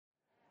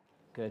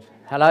Good.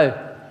 Hello.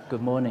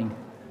 Good morning.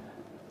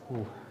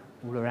 Ooh,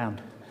 all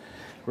around.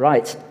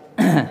 Right.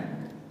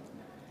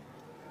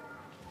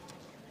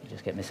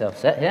 Just get myself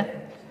set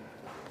here.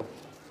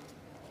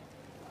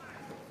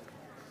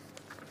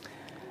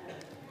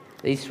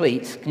 These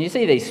sweets. Can you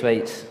see these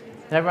sweets?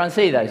 Can everyone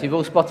see those? You've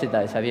all spotted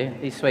those, have you?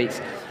 These sweets.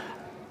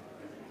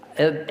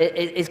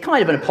 It's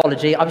kind of an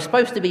apology. I was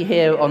supposed to be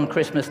here on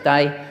Christmas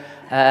Day,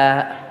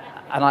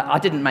 and I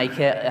didn't make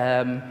it.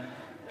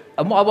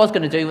 And what I was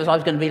going to do was I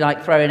was going to be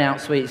like throwing out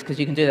sweets, because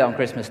you can do that on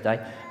Christmas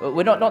Day. But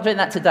we're not doing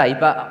that today,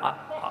 but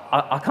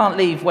I can't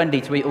leave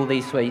Wendy to eat all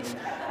these sweets.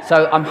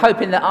 So I'm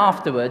hoping that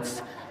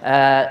afterwards,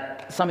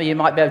 some of you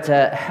might be able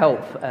to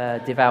help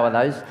devour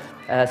those.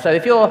 So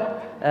if you're,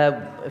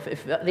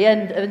 if at the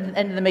end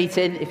of the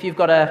meeting, if you've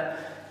got to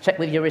check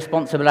with your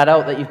responsible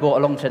adult that you've brought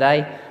along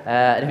today,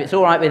 and if it's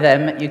all right with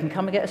them, you can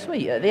come and get a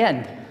sweet at the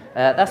end.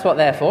 That's what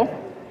they're for.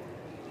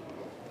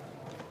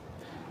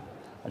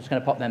 I'm just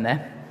going to pop them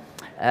there.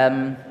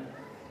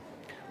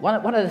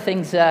 One of the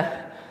things,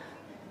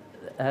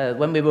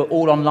 when we were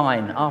all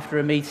online, after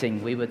a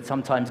meeting, we would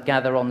sometimes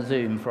gather on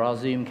Zoom for our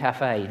Zoom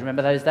cafe. Do you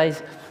remember those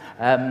days?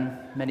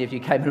 Many of you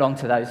came along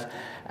to those.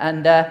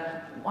 And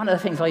one of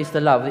the things I used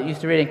to love, that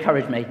used to really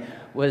encourage me,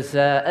 was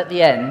at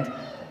the end,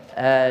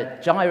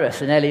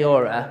 Jairus and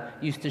Eleora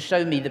used to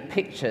show me the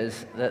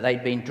pictures that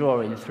they'd been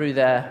drawing through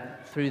the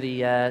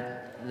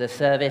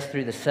service,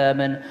 through the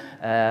sermon.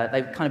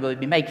 They kind of would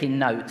be making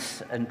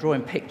notes and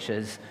drawing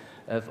pictures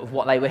of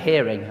what they were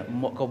hearing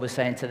and what God was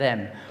saying to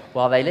them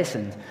while they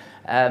listened.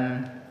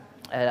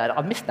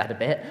 I missed that a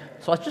bit.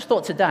 So I just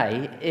thought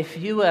today, if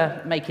you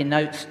were making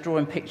notes,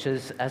 drawing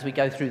pictures as we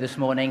go through this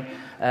morning,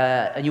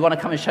 and you want to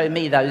come and show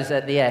me those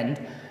at the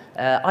end,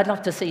 I'd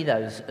love to see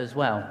those as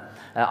well.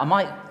 I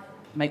might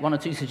make one or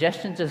two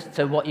suggestions as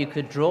to what you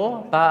could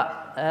draw,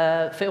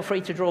 but feel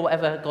free to draw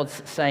whatever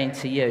God's saying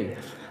to you.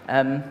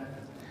 I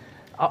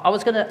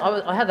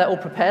had that all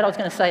prepared. I was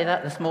going to say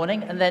that this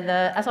morning, and then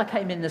as I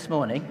came in this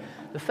morning,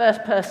 the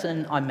first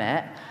person I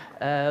met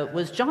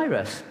was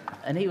Jairus,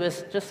 and he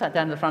was just sat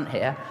down in the front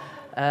here,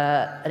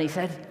 and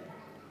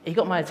he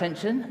got my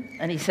attention,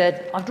 and he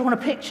said, I've drawn a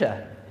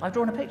picture,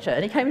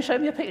 and he came and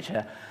showed me a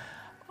picture.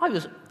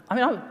 Other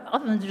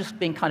than just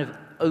being kind of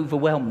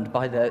overwhelmed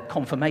by the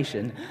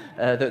confirmation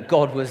that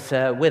God was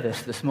with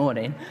us this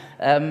morning,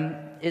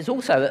 is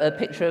also a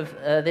picture of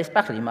this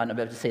battle. You might not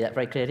be able to see that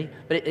very clearly,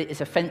 but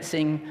it's a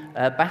fencing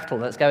battle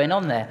that's going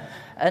on there.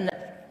 And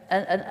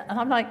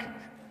I'm like,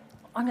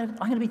 I'm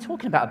going to be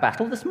talking about a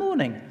battle this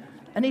morning,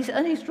 and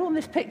he's drawn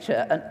this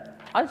picture, and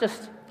I'm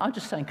just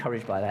so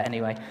encouraged by that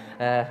anyway.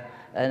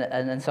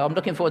 And so I'm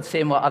looking forward to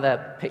seeing what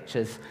other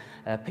pictures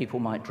people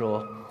might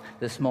draw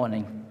this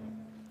morning.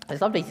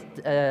 It's lovely,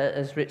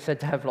 as Rich said,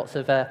 to have lots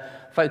of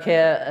folk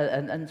here,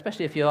 and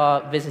especially if you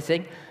are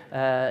visiting.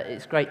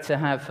 It's great to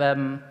have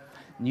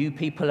new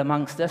people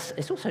amongst us.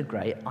 It's also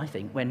great, I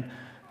think, when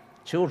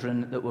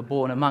children that were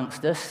born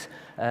amongst us,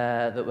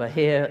 that were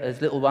here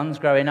as little ones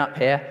growing up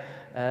here,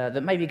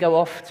 that maybe go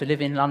off to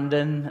live in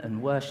London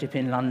and worship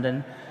in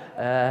London,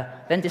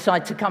 then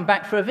decide to come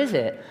back for a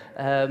visit.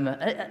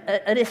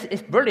 And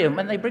it's brilliant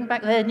when they bring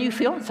back their new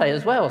fiancé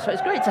as well. So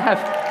it's great to have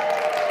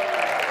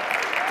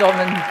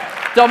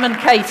Dom and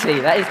Katie.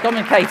 That is Dom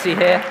and Katie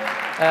here,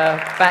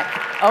 back.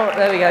 Oh,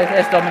 there we go.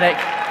 There's Dominic.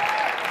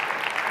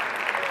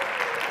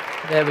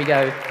 There we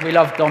go. We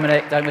love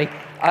Dominic, don't we?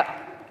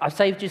 I've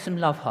saved you some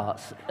love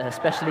hearts,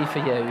 especially for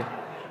you,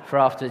 for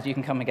afterwards. You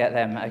can come and get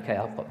them. Okay,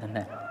 I'll pop them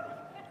there.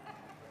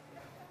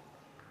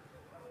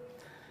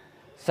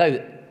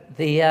 So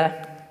the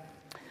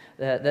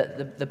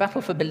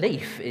battle for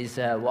belief is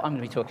what I'm going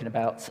to be talking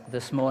about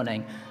this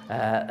morning,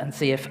 and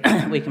see if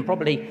we can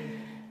probably,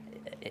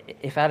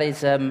 if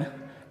Ali's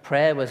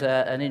prayer was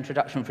an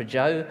introduction for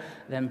Joe,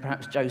 then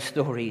perhaps Joe's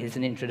story is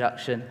an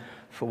introduction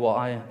for what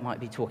I might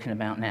be talking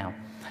about now.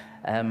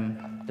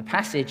 The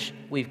passage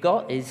we've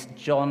got is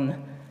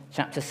John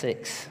chapter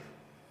 6.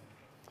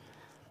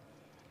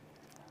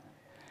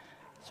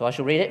 So I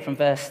shall read it from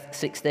verse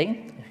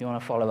 16, if you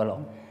want to follow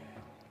along.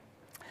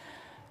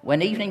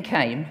 When evening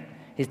came,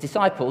 his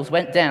disciples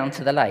went down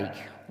to the lake,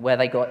 where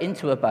they got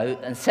into a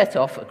boat and set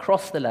off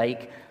across the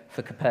lake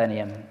for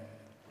Capernaum.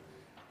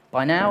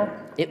 By now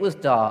it was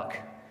dark,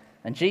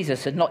 and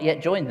Jesus had not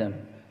yet joined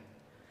them.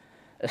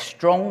 A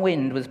strong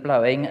wind was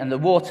blowing, and the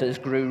waters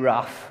grew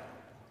rough.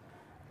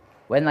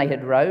 When they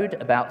had rowed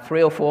about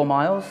 3 or 4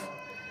 miles,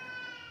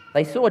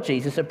 they saw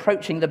Jesus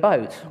approaching the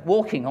boat,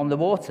 walking on the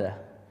water,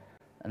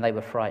 and they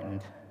were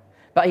frightened.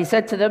 But he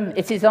said to them,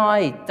 "It is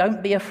I,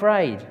 don't be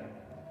afraid."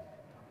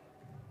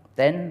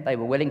 Then they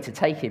were willing to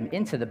take him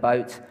into the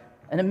boat,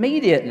 and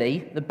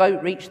immediately the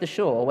boat reached the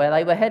shore where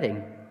they were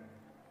heading.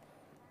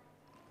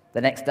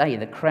 The next day,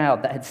 the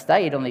crowd that had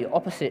stayed on the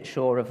opposite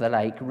shore of the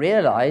lake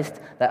realized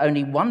that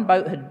only one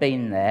boat had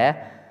been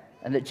there,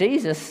 and that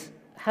Jesus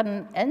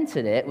hadn't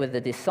entered it with the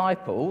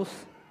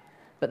disciples,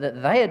 but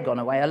that they had gone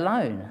away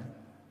alone.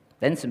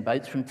 Then some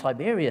boats from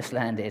Tiberias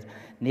landed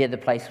near the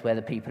place where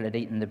the people had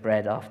eaten the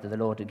bread after the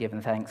Lord had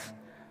given thanks.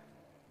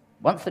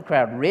 Once the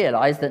crowd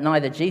realized that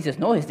neither Jesus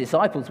nor his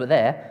disciples were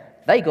there,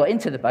 they got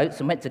into the boats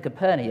and went to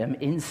Capernaum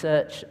in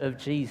search of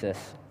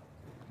Jesus.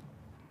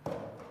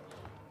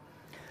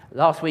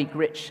 Last week,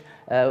 Rich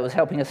was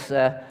helping us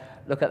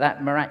look at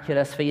that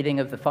miraculous feeding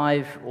of the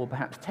 5 or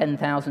perhaps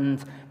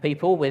 10,000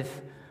 people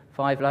with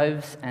 5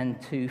 loaves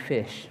and 2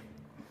 fish.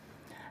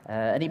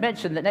 And he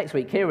mentioned that next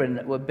week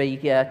Kieran would be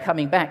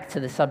coming back to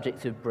the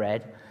subject of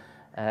bread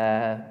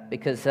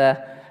because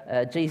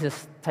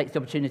Jesus takes the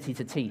opportunity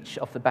to teach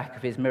off the back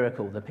of his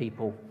miracle the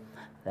people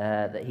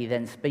that he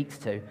then speaks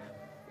to.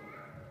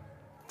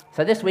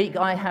 So this week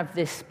I have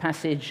this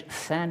passage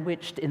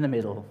sandwiched in the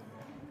middle.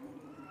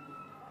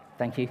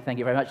 Thank you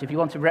very much. If you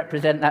want to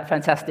represent that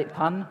fantastic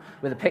pun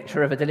with a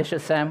picture of a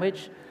delicious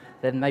sandwich,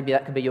 then maybe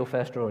that could be your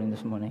first drawing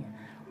this morning.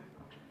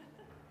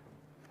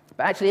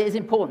 But actually it is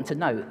important to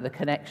note the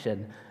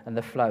connection and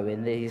the flow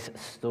in these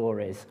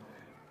stories,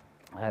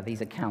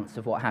 these accounts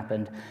of what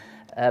happened.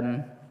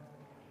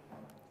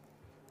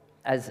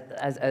 As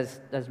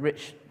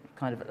Rich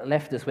kind of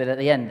left us with at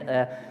the end,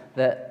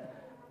 that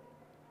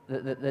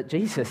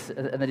Jesus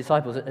and the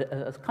disciples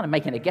are kind of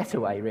making a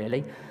getaway,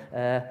 really.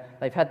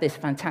 They've had this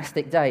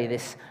fantastic day,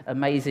 this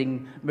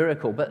amazing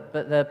miracle, but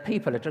the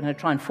people are going to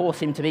try and force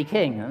him to be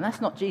king, and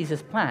that's not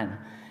Jesus' plan.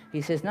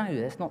 He says, no,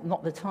 that's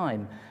not the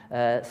time.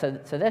 So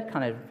they're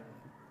kind of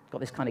got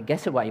this kind of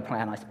getaway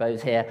plan, I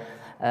suppose, here.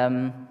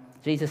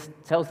 Jesus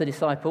tells the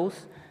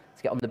disciples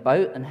to get on the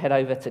boat and head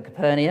over to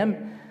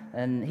Capernaum,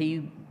 and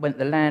he went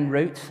the land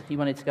route. He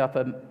wanted to go up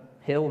a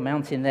hill,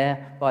 mountain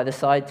there by the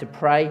side to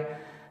pray,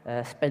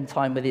 spend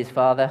time with his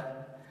Father.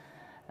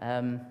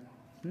 And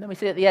then we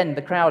see at the end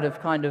the crowd of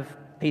kind of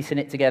piecing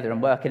it together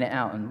and working it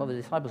out. And well, the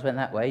disciples went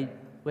that way.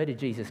 Where did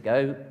Jesus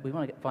go? We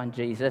want to find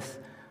Jesus.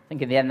 I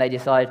think in the end they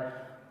decide,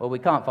 well, we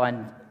can't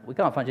find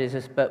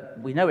Jesus, but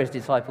we know where his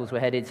disciples were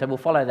headed, so we'll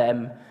follow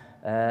them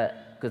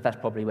because that's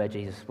probably where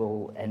Jesus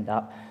will end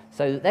up.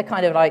 So they're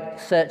kind of like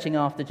searching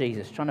after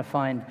Jesus, trying to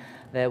find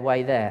their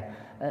way there.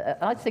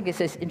 I think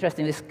it's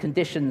interesting, these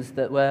conditions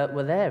that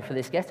were there for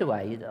this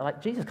getaway.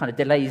 Like Jesus kind of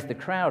delays the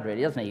crowd,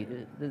 really, doesn't he?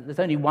 There's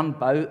only one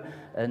boat,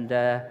 and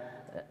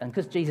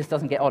because Jesus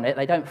doesn't get on it,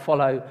 they don't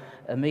follow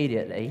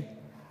immediately.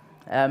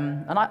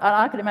 And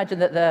I can imagine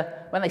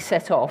that when they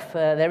set off,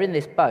 they're in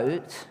this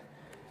boat,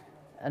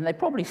 and they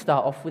probably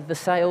start off with the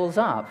sails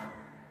up.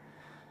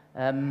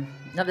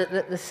 Now,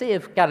 the Sea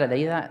of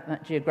Galilee,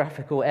 that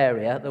geographical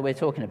area that we're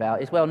talking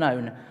about, is well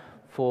known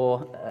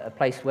for a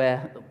place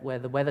where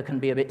the weather can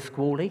be a bit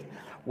squally,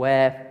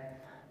 where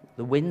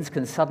the winds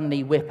can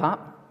suddenly whip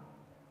up.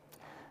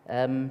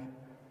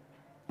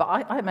 But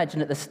I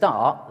imagine at the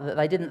start that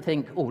they didn't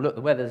think, oh, look,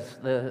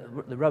 the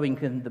rowing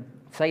the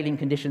sailing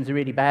conditions are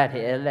really bad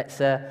here.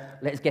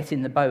 Let's get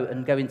in the boat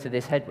and go into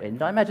this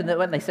headwind. I imagine that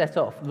when they set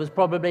off, there was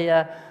probably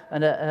a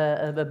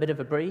bit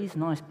of a breeze,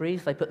 nice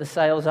breeze. They put the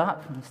sails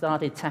up and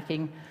started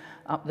tacking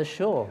up the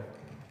shore.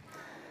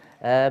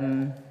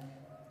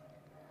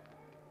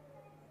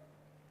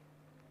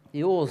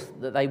 The oars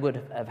that they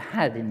would have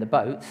had in the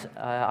boat,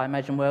 I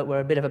imagine, were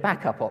a bit of a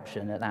backup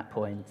option at that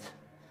point.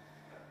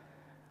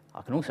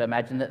 I can also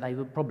imagine that they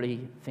were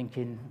probably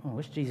thinking, oh, I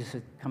wish Jesus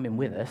had come in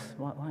with us.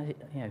 Why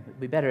it'd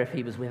be better if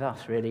he was with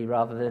us, really,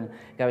 rather than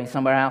going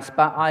somewhere else.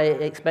 But I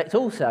expect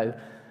also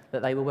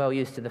that they were well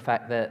used to the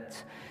fact that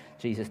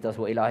Jesus does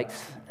what he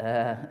likes,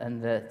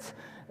 and that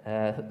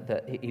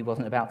he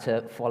wasn't about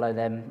to follow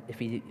them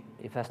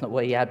if that's not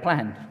what he had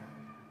planned.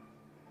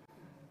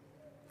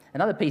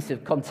 Another piece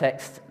of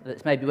context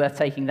that's maybe worth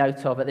taking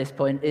note of at this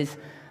point is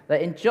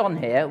that in John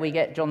here, we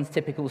get John's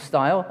typical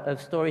style of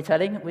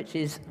storytelling, which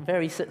is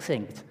very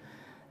succinct.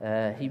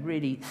 He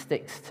really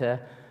sticks to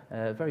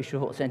very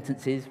short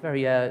sentences,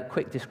 very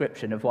quick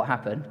description of what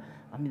happened.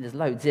 I mean, there's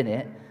loads in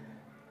it,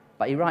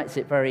 but he writes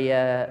it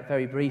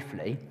very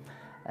briefly.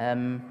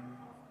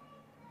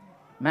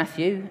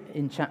 Matthew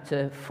in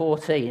chapter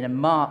 14 and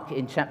Mark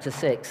in chapter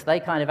 6, they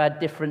kind of add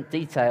different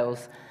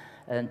details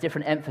and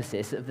different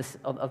emphasis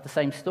of the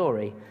same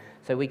story.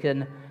 So we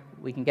can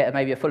get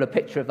maybe a fuller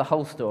picture of the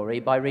whole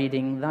story by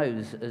reading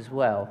those as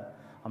well.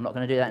 I'm not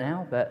going to do that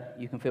now, but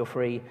you can feel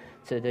free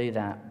to do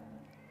that.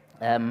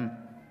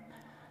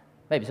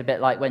 Maybe it's a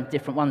bit like when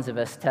different ones of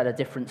us tell a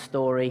different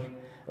story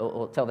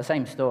or tell the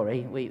same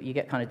story, you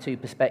get kind of two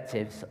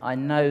perspectives. I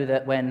know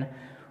that when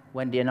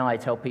Wendy and I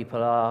tell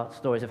people our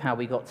stories of how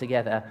we got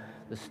together,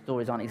 the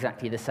stories aren't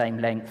exactly the same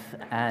length,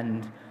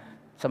 and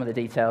some of the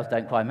details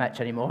don't quite match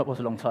anymore. It was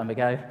a long time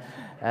ago.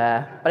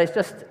 But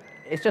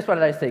it's just one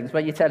of those things.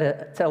 When you tell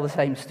the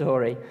same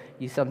story,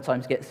 you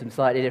sometimes get some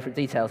slightly different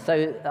details.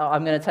 So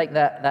I'm going to take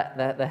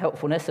the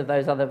helpfulness of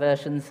those other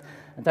versions,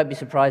 and don't be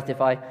surprised if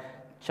I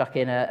chuck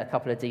in a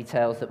couple of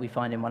details that we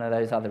find in one of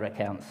those other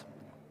accounts.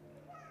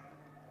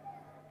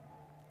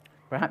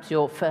 Perhaps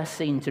your first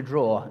scene to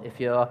draw, if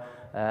you're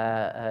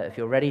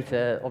ready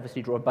to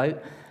obviously draw a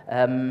boat,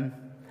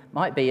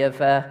 might be of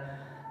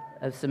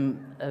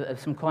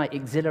some quite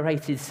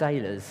exhilarated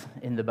sailors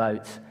in the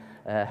boat,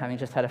 having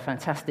just had a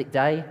fantastic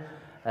day.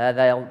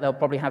 They'll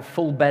probably have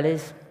full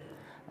bellies,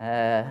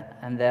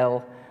 and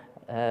they'll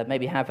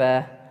maybe have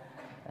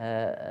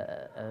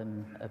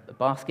a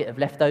basket of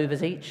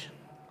leftovers each,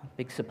 a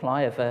big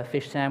supply of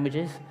fish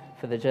sandwiches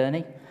for the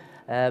journey,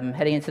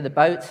 heading into the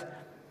boat,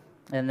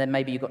 and then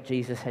maybe you've got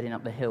Jesus heading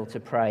up the hill to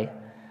pray.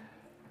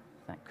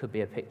 That could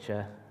be a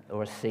picture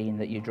or a scene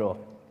that you draw.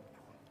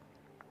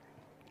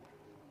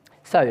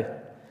 So,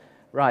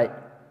 right,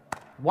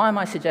 why am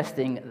I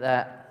suggesting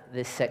that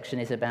this section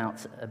is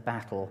about a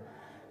battle?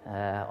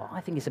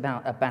 I think it's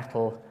about a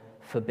battle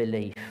for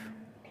belief.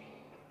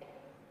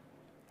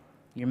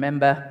 You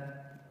remember,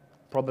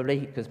 probably,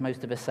 because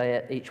most of us say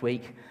it each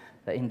week,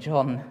 that in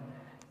John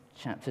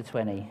chapter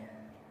 20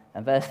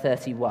 and verse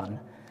 31,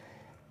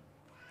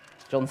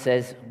 John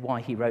says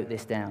why he wrote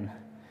this down.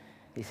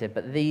 He said,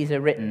 "But these are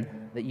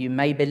written that you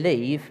may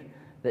believe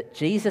that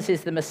Jesus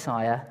is the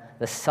Messiah,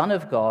 the Son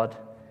of God,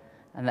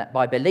 and that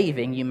by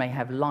believing you may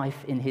have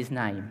life in his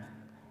name."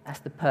 That's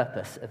the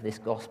purpose of this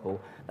gospel.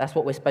 That's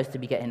what we're supposed to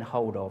be getting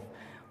hold of.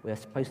 We're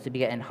supposed to be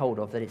getting hold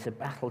of that it's a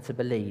battle to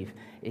believe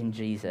in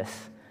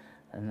Jesus,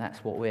 and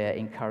that's what we're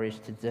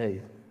encouraged to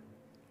do.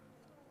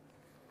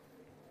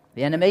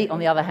 The enemy, on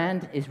the other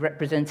hand, is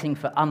representing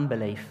for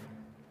unbelief.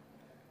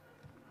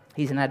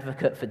 He's an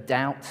advocate for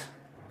doubt,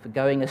 for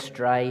going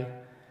astray.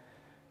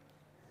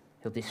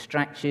 He'll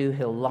distract you,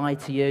 he'll lie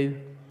to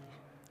you.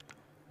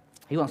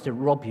 He wants to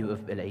rob you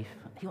of belief.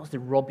 He wants to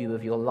rob you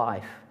of your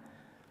life.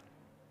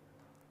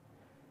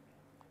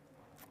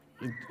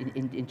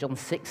 In John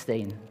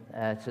 16,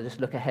 so just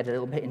look ahead a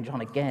little bit in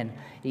John again,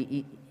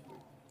 he's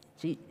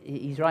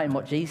writing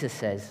what Jesus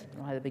says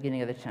right at the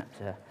beginning of the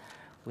chapter,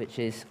 which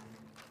is,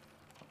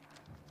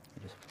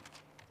 just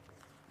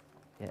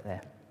get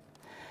there,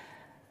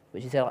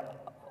 which is,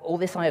 all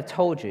this I have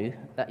told you,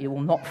 that you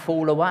will not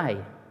fall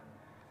away.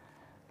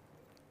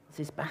 It's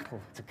this battle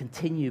to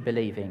continue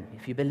believing.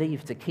 If you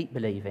believe, to keep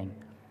believing.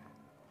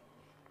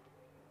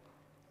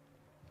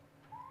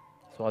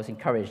 So I was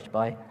encouraged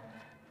by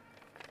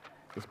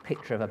this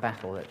picture of a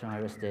battle that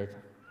Jairus did.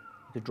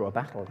 You could draw a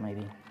battle,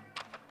 maybe.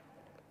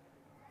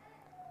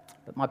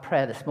 But my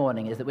prayer this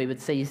morning is that we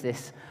would seize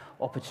this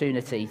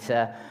opportunity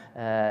to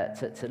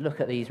look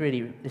at this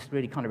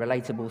really kind of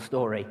relatable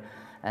story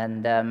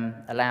and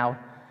allow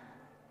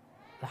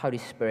the Holy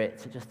Spirit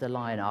to just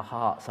align our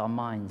hearts, our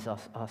minds,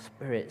 our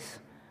spirits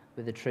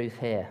with the truth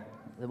here,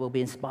 that we'll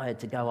be inspired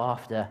to go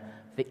after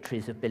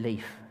victories of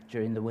belief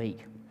during the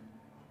week.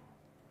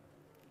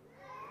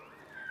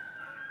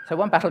 So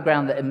one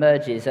battleground that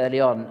emerges early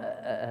on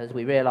as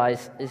we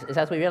realize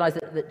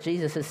that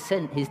Jesus has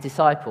sent his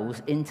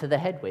disciples into the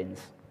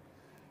headwinds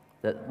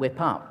that whip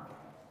up.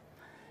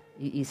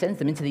 He sends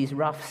them into these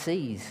rough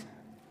seas.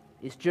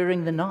 It's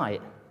during the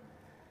night.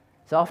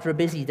 It's after a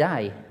busy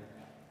day.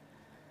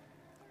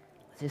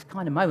 It's this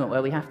kind of moment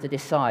where we have to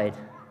decide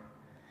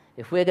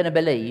if we're going to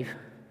believe,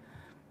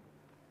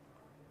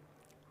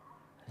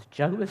 as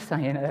Joe was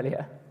saying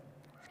earlier,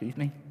 if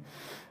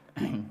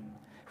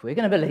we're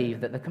going to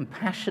believe that the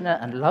compassionate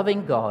and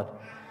loving God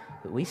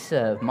that we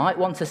serve might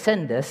want to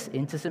send us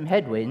into some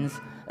headwinds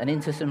and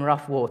into some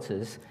rough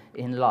waters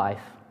in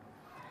life,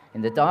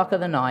 in the dark of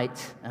the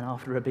night and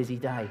after a busy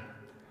day.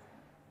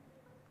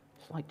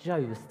 It's like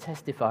Joe was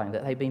testifying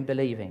that they've been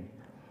believing.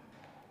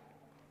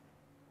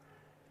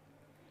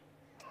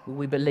 Will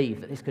we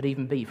believe that this could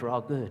even be for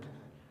our good?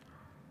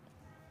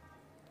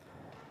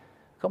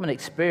 A common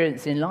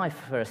experience in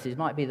life for us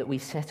might be that we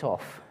set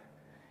off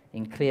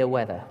in clear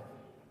weather.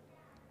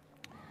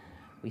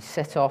 We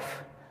set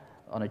off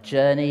on a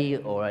journey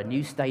or a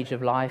new stage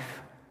of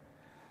life,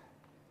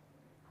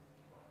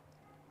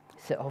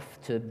 set off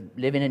to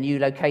live in a new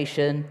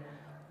location,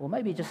 or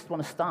maybe just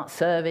want to start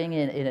serving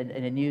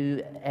in a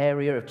new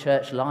area of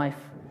church life,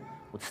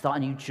 or start a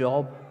new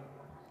job.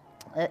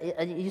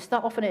 You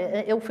start off and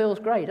it all feels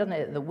great, doesn't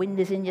it? The wind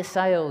is in your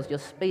sails, you're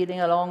speeding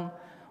along,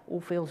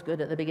 all feels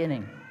good at the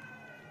beginning.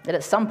 Then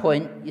at some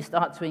point, you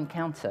start to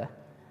encounter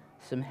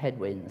some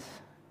headwinds.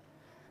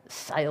 The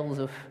sails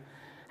have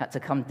had to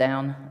come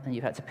down and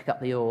you've had to pick up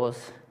the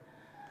oars.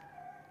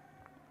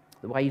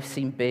 The waves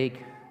seem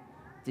big.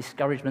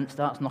 Discouragement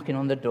starts knocking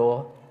on the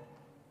door.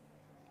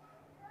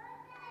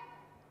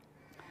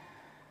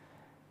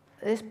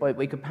 At this point,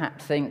 we could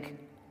perhaps think,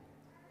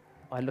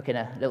 by looking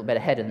a little bit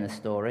ahead in the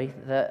story,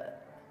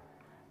 that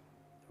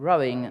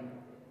rowing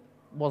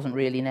wasn't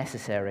really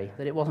necessary,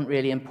 that it wasn't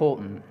really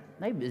important.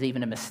 Maybe it was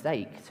even a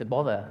mistake to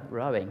bother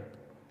rowing.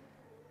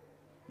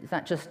 Is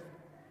that just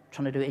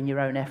trying to do it in your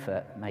own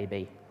effort,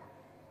 maybe?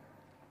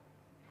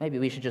 Maybe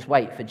we should just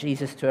wait for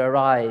Jesus to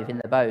arrive in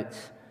the boat,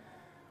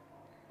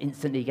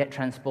 instantly get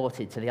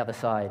transported to the other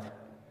side.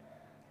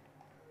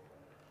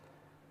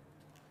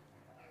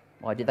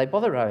 Why did they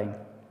bother rowing?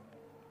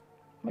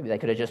 Maybe they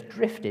could have just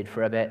drifted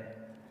for a bit,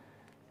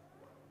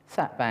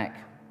 sat back,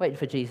 waited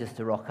for Jesus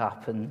to rock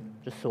up and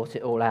just sort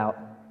it all out.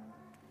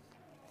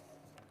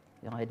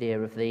 The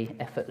idea of the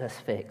effortless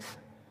fix.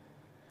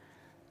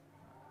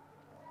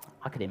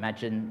 I can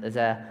imagine there's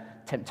a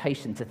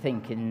temptation to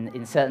think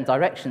in certain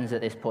directions at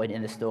this point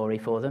in the story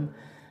for them.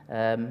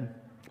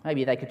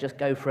 Maybe they could just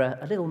go for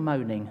a little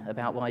moaning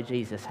about why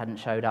Jesus hadn't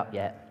showed up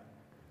yet.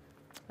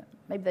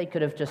 Maybe they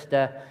could have just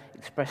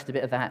expressed a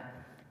bit of that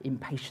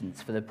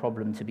impatience for the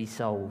problem to be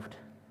solved.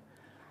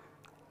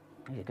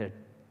 They could have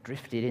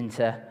drifted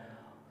into a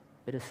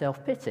bit of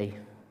self-pity,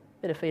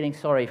 a bit of feeling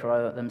sorry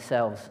for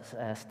themselves,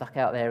 stuck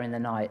out there in the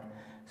night,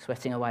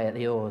 sweating away at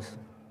the oars.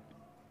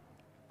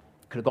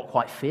 Could have got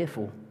quite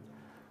fearful.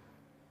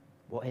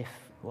 What if?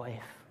 What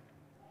if?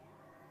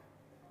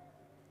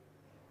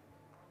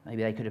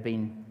 Maybe they could have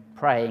been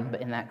praying,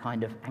 but in that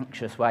kind of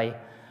anxious way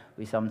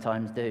we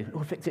sometimes do.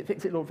 Lord, fix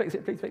it, Lord, fix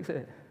it, please fix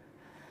it.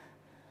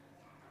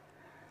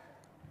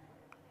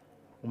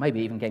 Or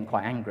maybe even getting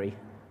quite angry.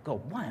 God,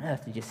 why on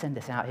earth did you send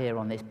us out here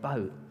on this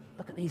boat?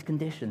 Look at these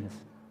conditions.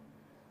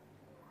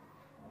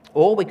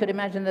 Or we could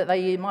imagine that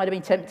they might have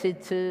been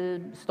tempted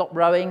to stop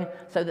rowing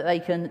so that they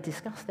can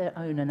discuss their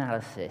own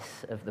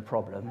analysis of the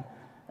problem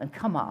and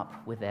come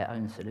up with their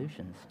own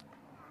solutions.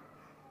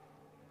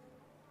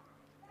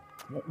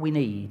 What we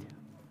need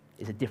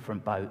is a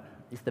different boat.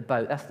 It's the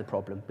boat, that's the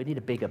problem. We need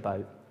a bigger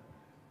boat.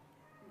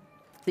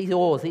 These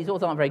oars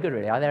aren't very good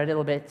really, are they? They're a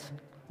little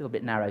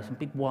bit narrow, some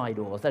big wide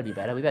oars, that'd be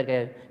better. We'd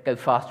better go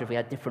faster if we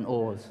had different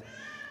oars.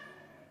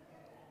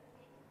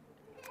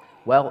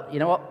 Well, you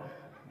know what?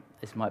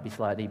 This might be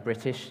slightly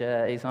British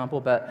example,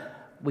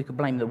 but we could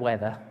blame the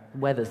weather. The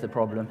weather's the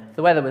problem. If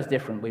the weather was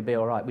different, we'd be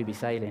all right, we'd be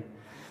sailing.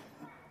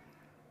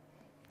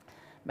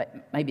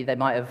 Maybe they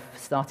might have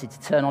started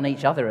to turn on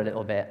each other a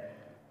little bit.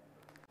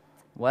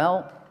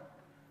 Well,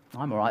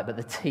 I'm all right, but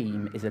the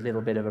team is a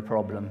little bit of a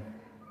problem.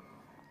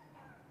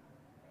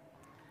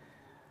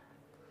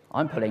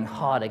 I'm pulling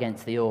hard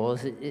against the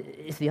oars.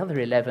 It's the other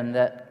 11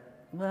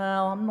 that,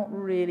 well, I'm not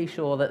really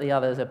sure that the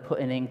others are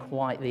putting in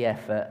quite the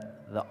effort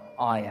that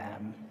I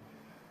am.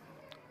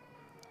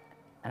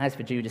 And as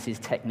for Judas's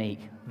technique,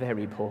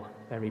 very poor,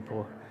 very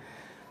poor.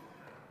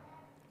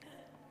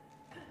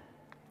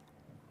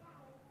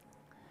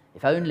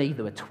 If only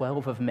there were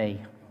 12 of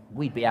me,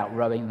 we'd be out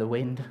rowing the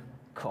wind.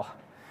 God.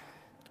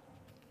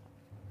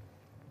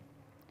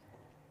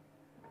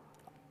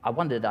 I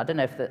wondered, I don't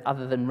know if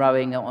other than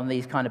rowing on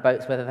these kind of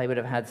boats, whether they would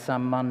have had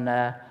someone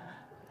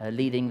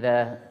leading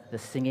the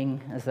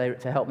singing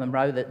to help them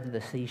row,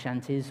 the sea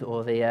shanties,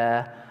 or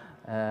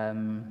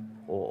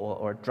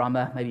or a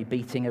drummer maybe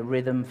beating a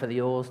rhythm for the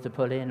oars to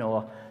pull in,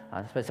 or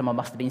I suppose someone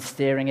must have been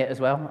steering it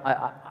as well.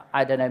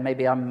 I don't know.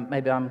 Maybe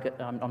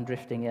I'm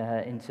drifting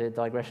into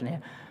digression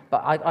here,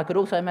 but I could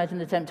also imagine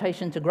the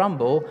temptation to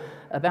grumble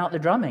about the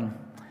drumming,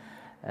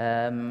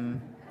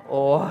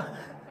 or.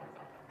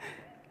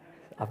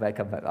 I better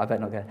come back. I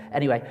better not go.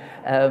 Anyway,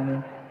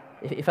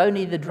 if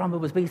only the drummer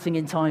was beating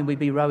in time, we'd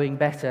be rowing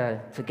better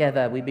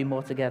together. We'd be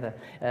more together.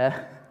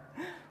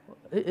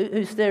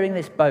 Who's steering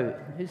this boat?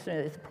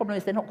 The problem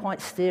is they're not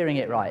quite steering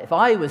it right. If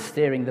I was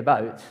steering the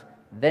boat,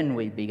 then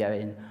we'd be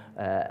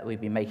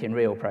making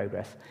real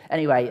progress.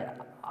 Anyway,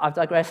 I've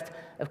digressed.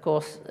 Of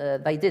course,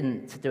 they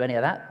didn't do any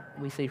of that.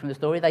 We see from the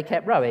story they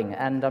kept rowing,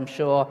 and I'm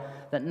sure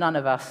that none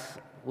of us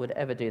would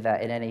ever do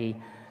that in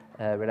any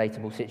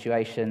relatable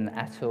situation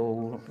at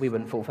all. We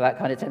wouldn't fall for that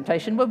kind of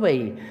temptation, would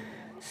we?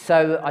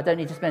 So I don't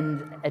need to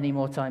spend any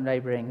more time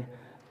labouring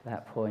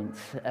that point.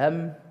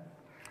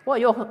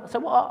 What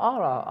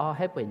are our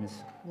headwinds?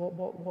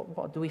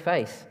 What do we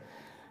face?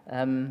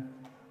 I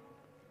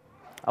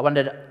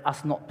wondered,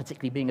 us not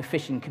particularly being a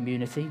fishing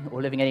community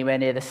or living anywhere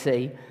near the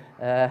sea,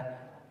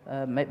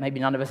 maybe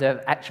none of us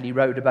have actually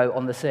rowed a boat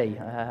on the sea,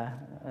 I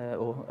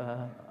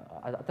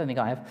don't think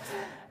I have.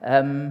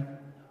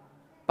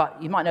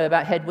 But you might know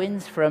about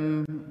headwinds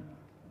from,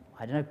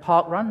 I don't know,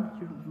 park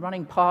run,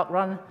 running park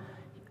run,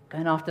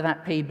 going after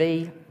that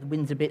PB, the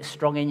wind's a bit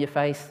strong in your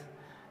face,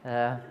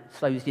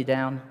 slows you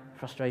down,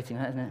 frustrating,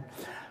 isn't it?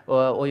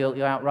 Or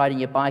you're out riding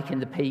your bike in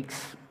the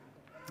peaks,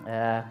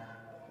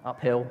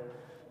 uphill,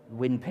 the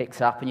wind picks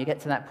up, and you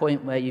get to that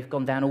point where you've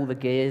gone down all the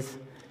gears,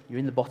 you're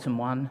in the bottom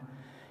one,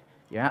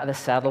 you're out of the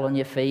saddle on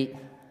your feet,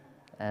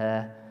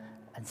 and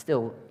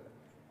still,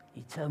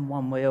 you turn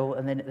one wheel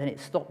and then it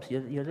stops.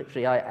 You're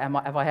literally,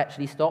 have I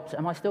actually stopped?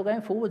 Am I still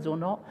going forwards or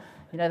not?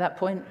 You know that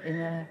point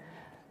in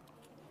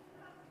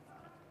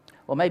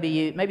Or maybe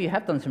you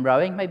have done some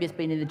rowing. Maybe it's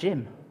been in the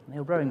gym, the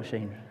old rowing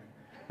machine,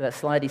 that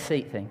slidey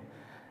seat thing,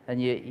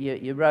 and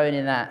you're rowing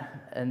in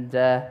that, and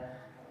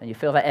you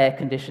feel that air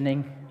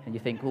conditioning, and you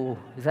think, oh,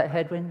 is that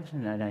headwind?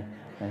 No,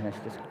 it's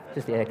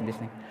just the air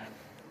conditioning.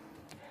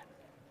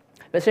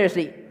 But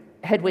seriously,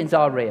 headwinds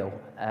are real,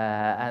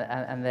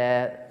 and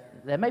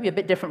they're maybe a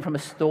bit different from a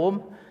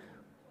storm.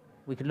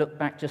 We could look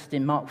back just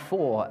in Mark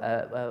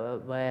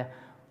 4,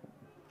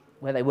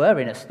 where they were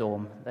in a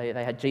storm. They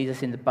had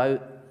Jesus in the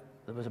boat.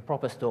 There was a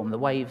proper storm. The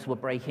waves were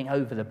breaking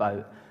over the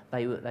boat.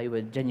 They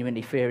were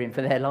genuinely fearing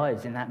for their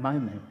lives in that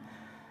moment.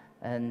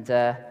 And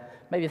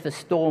maybe if the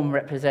storm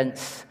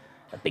represents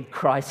a big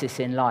crisis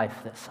in life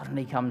that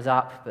suddenly comes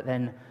up but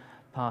then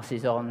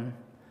passes on,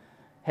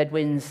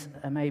 headwinds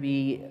are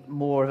maybe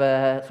more of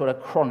a sort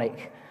of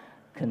chronic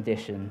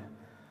condition.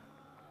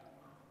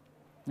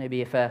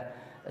 Maybe if a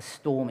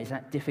storm is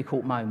that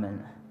difficult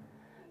moment,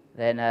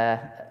 then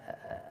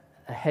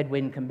a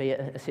headwind can be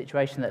a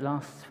situation that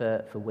lasts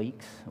for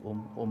weeks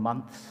or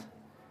months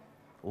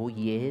or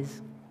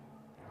years.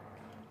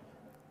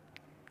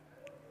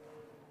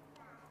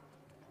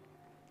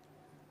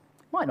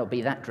 Might not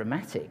be that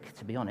dramatic,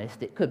 to be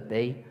honest. It could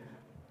be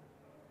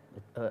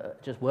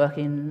just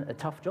working a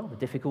tough job, a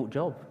difficult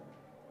job.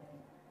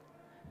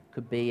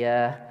 Could be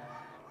the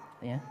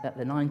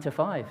 9 to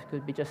 5.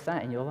 Could be just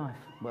that in your life.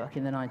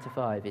 Working the 9 to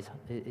 5.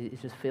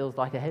 It just feels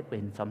like a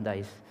headwind some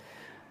days,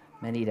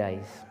 many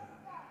days.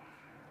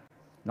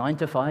 9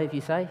 to 5,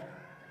 you say?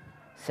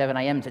 7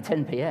 a.m. to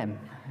 10 p.m.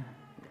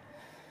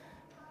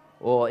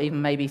 Or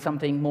even maybe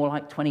something more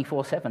like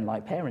 24/7,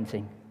 like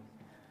parenting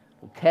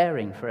or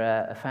caring for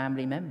a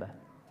family member.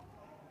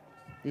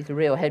 These are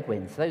real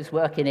headwinds. Those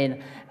working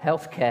in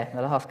healthcare in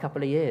the last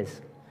couple of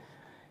years,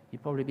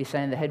 you'd probably be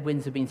saying the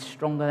headwinds have been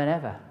stronger than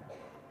ever.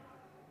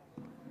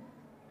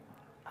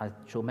 I'm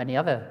sure many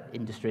other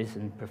industries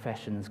and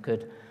professions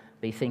could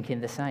be thinking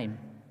the same,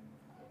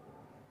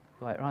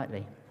 quite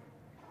rightly.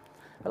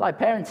 But like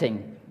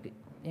parenting,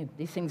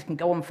 these things can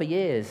go on for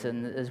years,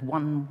 and as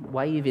one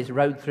wave is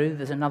rode through,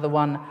 there's another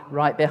one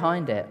right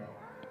behind it.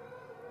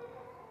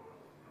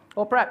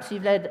 Or perhaps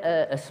you've led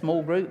a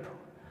small group,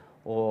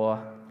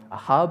 or a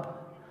hub,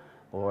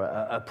 or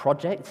a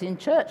project in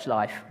church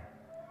life.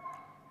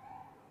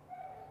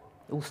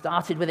 It all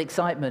started with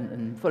excitement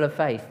and full of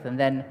faith, and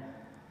then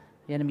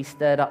the enemy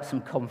stirred up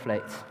some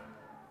conflict.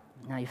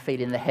 Now you're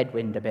feeling the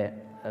headwind a bit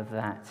of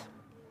that.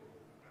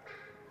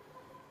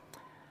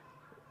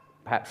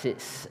 Perhaps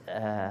it's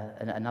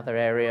another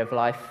area of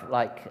life,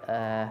 like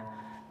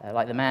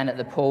the man at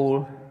the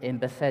pool in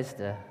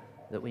Bethesda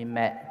that we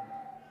met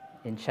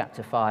in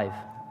chapter 5.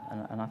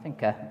 And I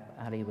think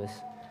Ali was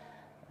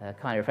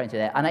kind of referring to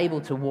there.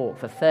 Unable to walk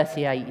for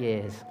 38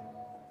 years.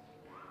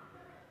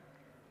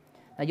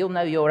 Now, you'll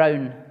know your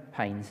own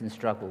pains and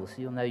struggles.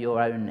 You'll know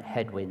your own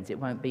headwinds. It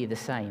won't be the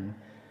same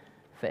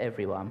for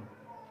everyone.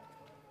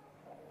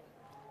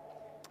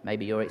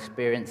 Maybe you're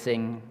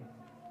experiencing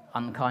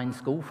unkind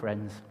school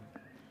friends.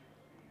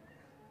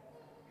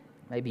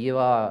 Maybe you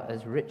are,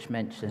 as Rich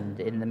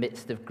mentioned, in the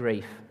midst of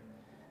grief,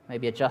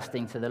 maybe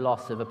adjusting to the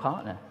loss of a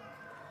partner,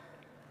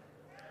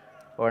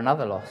 or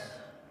another loss,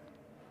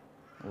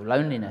 or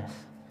loneliness.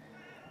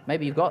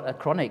 Maybe you've got a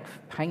chronic,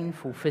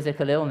 painful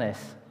physical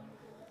illness.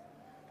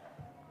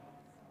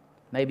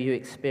 Maybe you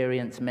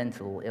experience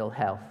mental ill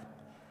health,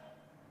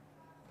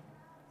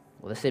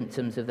 or the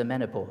symptoms of the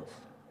menopause,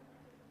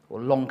 or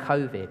long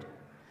COVID.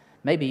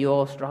 Maybe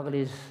your struggle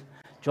is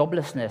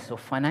joblessness or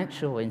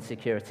financial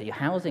insecurity,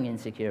 housing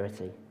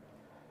insecurity,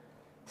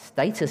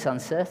 status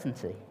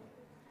uncertainty.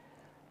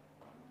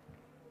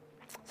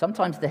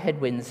 Sometimes the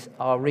headwinds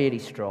are really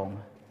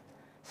strong.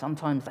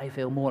 Sometimes they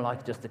feel more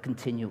like just a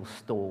continual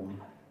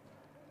storm.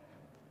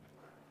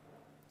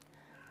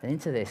 And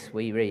into this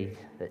we read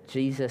that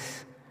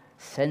Jesus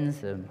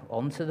sends them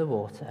onto the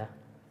water,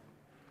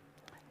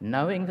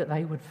 knowing that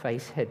they would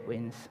face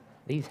headwinds,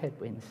 these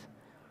headwinds.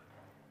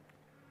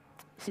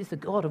 This is the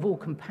God of all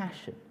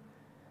compassion.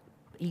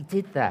 He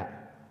did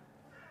that.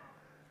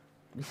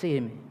 We see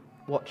him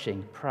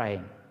watching,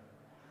 praying.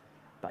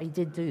 But he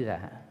did do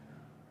that.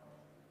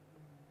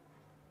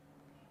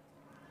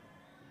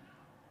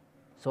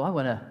 So I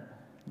want to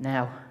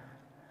now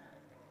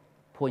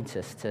point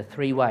us to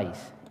 3 ways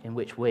in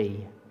which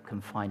we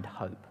can find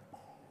hope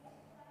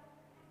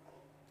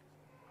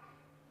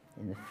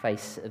in the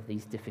face of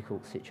these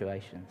difficult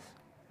situations.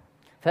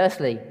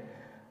 Firstly,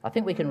 I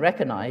think we can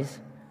recognize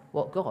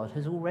what God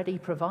has already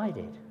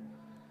provided.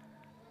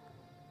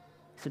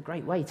 It's a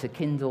great way to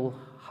kindle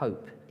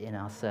hope in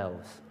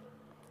ourselves.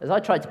 As I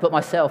tried to put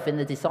myself in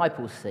the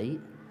disciples' seat,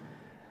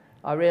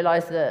 I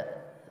realized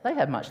that they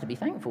have much to be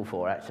thankful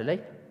for, actually.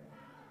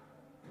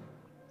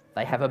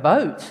 They have a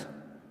boat.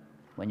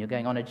 When you're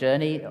going on a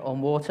journey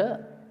on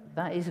water,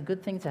 that is a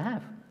good thing to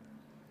have.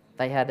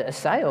 They had a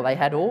sail, they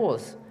had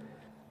oars.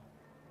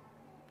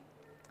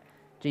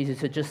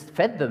 Jesus had just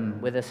fed them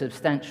with a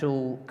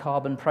substantial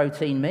carbon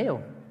protein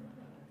meal.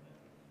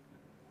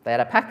 They had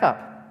a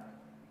pack-up.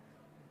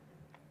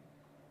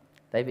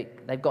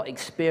 They've got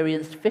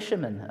experienced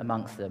fishermen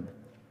amongst them.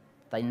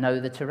 They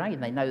know the terrain.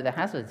 They know the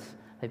hazards.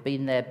 They've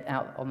been there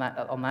out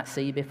on that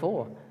sea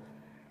before.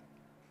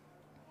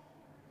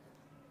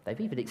 They've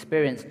even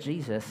experienced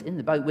Jesus in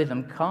the boat with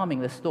them,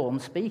 calming the storm,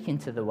 speaking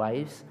to the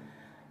waves.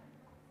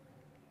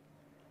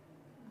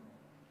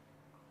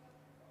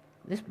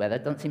 This weather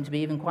doesn't seem to be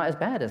even quite as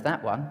bad as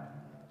that one.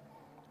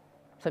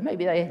 So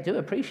maybe they do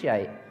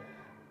appreciate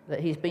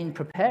that he's been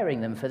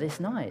preparing them for this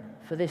night,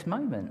 for this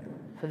moment,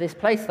 for this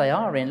place they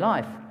are in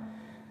life.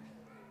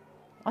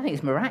 I think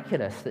it's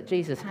miraculous that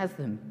Jesus has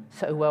them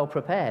so well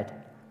prepared.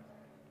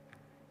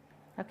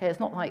 Okay, it's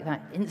not like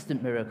that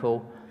instant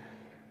miracle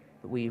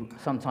that we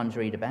sometimes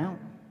read about.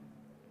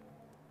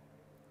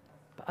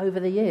 But over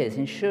the years,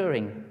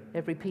 ensuring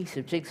every piece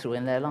of jigsaw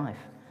in their life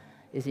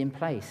is in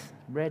place,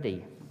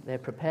 ready, they're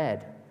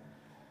prepared.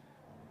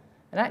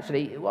 And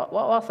actually,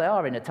 whilst they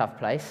are in a tough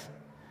place,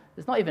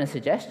 there's not even a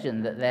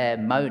suggestion that they're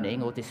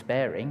moaning or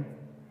despairing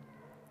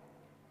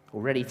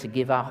or ready to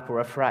give up or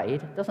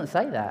afraid. It doesn't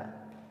say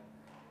that.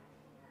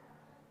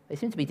 They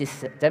seem to be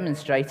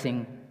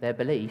demonstrating their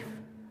belief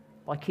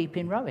by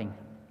keeping rowing.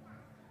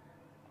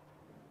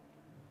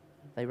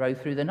 They row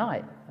through the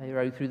night. They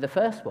row through the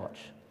first watch.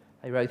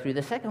 They row through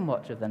the second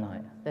watch of the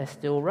night. They're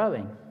still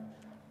rowing.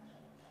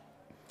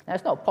 Now,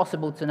 it's not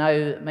possible to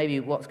know maybe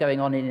what's going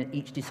on in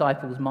each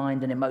disciple's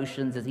mind and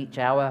emotions as each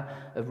hour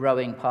of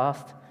rowing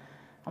passed.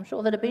 I'm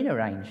sure there'd have been a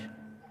range.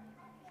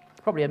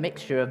 Probably a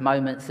mixture of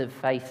moments of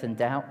faith and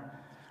doubt.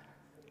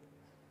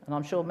 And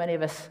I'm sure many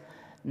of us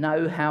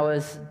know how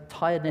as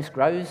tiredness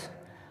grows,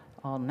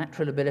 our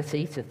natural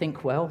ability to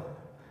think well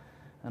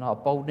and our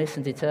boldness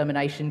and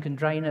determination can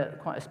drain at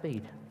quite a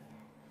speed.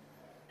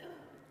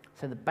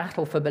 So the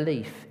battle for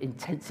belief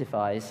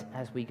intensifies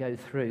as we go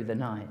through the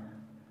night.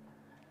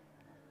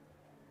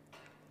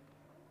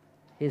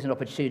 Here's an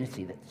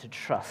opportunity to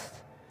trust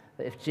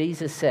that if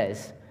Jesus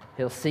says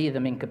he'll see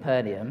them in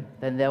Capernaum,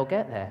 then they'll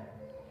get there.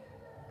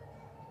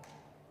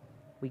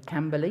 We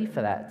can believe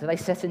for that. Do they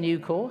set a new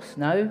course?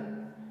 No.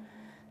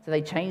 Do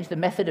they change the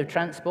method of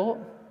transport?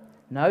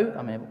 No.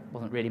 I mean, it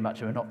wasn't really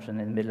much of an option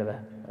in the middle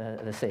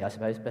of the sea, I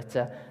suppose. But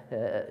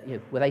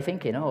were they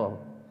thinking,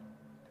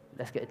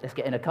 let's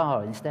get in a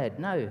car instead?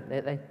 No.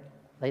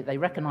 They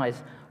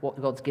recognize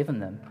what God's given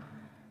them,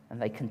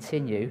 and they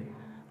continue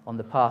on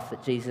the path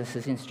that Jesus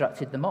has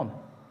instructed them on.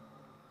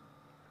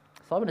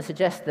 So I want to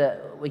suggest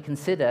that we can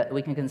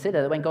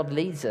consider that when God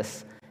leads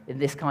us in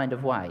this kind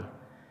of way,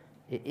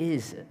 it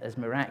is as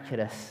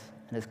miraculous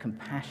and as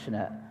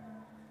compassionate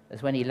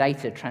as when he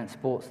later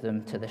transports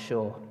them to the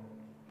shore.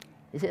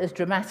 Is it as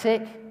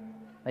dramatic?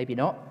 Maybe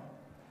not.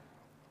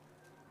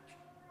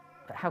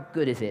 But how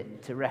good is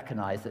it to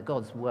recognize that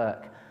God's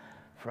work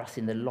for us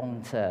in the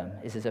long term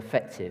is as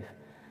effective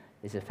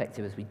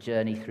as we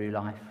journey through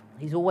life?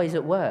 He's always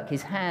at work.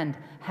 His hand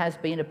has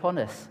been upon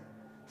us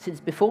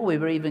since before we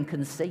were even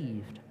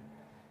conceived.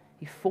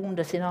 He formed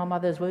us in our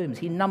mother's wombs.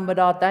 He numbered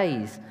our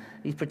days.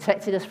 He's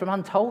protected us from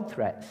untold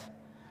threats.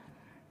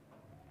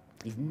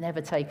 He's never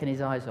taken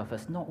his eyes off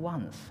us, not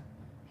once.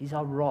 He's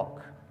our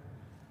rock.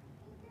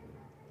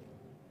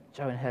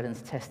 Joe and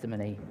Helen's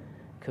testimony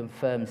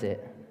confirms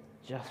it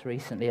just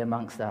recently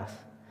amongst us.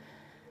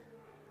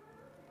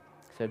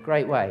 So a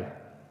great way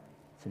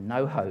to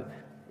know hope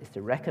is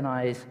to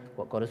recognize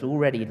what God has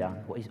already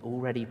done, what he's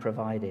already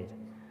provided,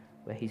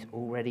 where he's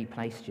already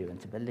placed you, and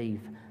to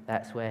believe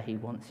that's where he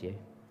wants you.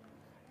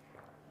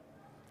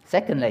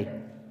 Secondly,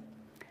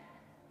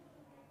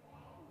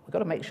 we've got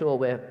to make sure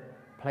we're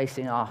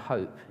placing our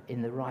hope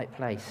in the right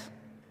place.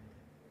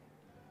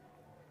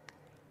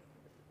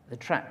 The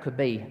trap could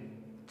be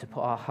to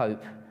put our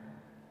hope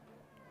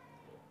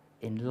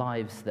in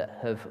lives that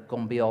have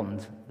gone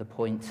beyond the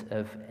point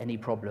of any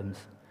problems.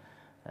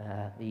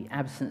 The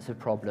absence of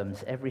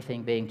problems,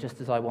 everything being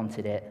just as I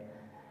wanted it,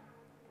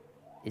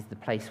 is the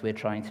place we're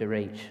trying to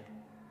reach.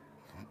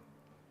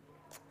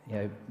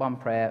 One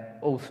prayer,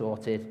 all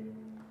sorted.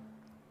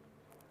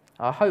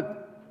 Our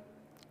hope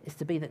is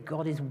to be that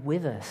God is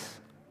with us.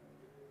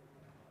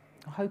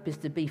 Our hope is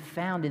to be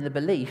found in the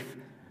belief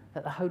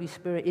that the Holy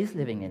Spirit is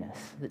living in us,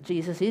 that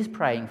Jesus is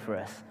praying for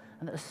us,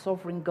 and that a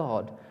sovereign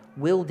God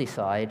will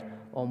decide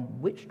on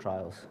which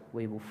trials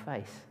we will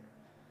face.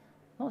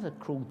 Not as a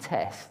cruel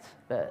test,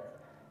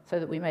 but so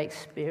that we may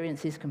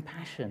experience his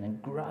compassion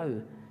and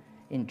grow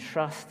in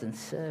trust and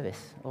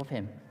service of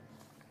him.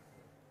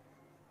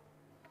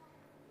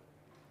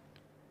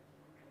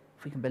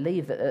 If we can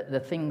believe that the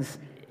things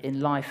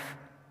in life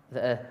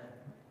that are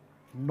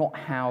not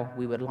how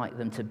we would like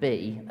them to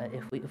be,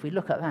 if we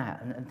look at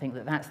that and think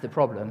that that's the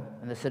problem,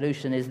 and the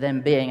solution is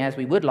them being as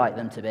we would like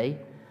them to be,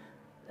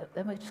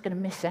 then we're just going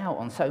to miss out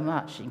on so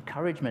much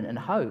encouragement and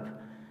hope.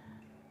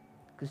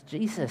 Because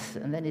Jesus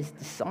and then his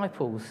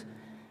disciples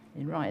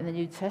in the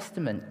New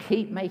Testament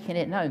keep making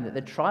it known that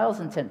the trials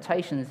and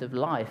temptations of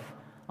life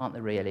aren't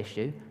the real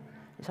issue.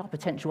 It's our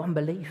potential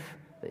unbelief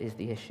that is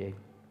the issue.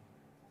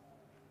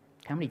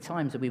 How many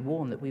times are we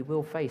warned that we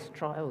will face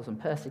trials and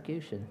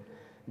persecution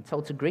and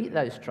told to greet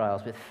those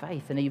trials with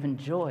faith and even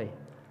joy?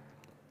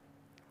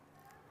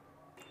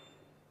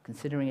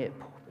 Consider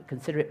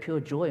it pure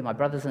joy, my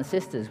brothers and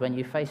sisters, when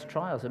you face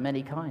trials of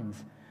many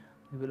kinds.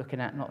 We were looking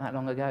at not that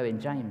long ago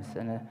in James,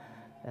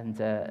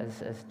 and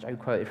as Joe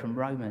quoted from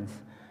Romans,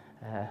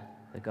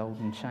 the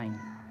golden chain.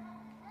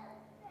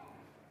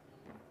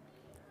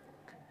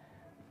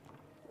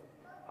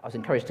 I was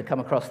encouraged to come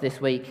across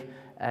this week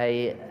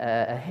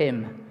a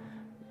hymn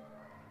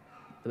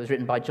that was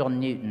written by John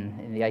Newton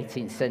in the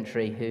 18th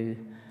century.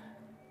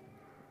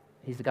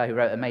 He's the guy who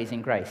wrote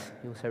Amazing Grace.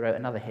 He also wrote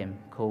another hymn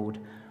called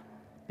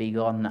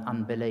Begone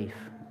Unbelief.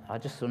 I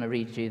just want to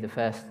read you the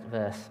first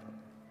verse.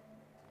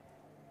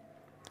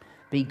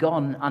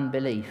 Begone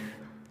unbelief,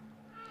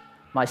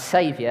 my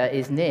Saviour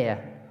is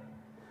near,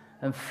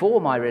 and for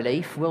my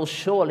relief will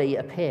surely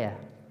appear.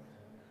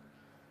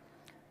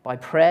 By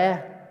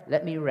prayer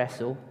let me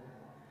wrestle,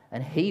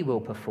 and he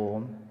will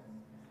perform.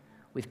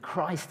 With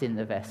Christ in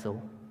the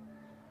vessel,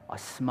 I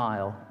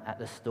smile at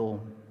the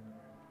storm.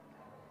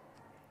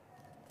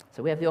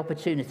 So we have the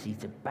opportunity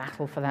to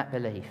battle for that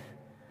belief.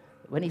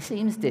 When he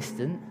seems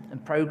distant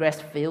and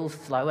progress feels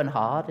slow and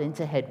hard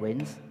into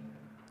headwinds,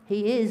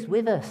 he is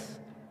with us.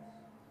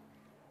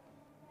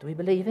 Do we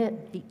believe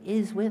it? He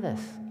is with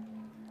us.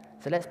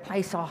 So let's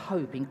place our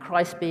hope in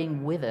Christ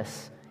being with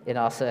us in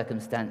our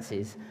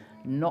circumstances,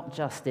 not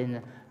just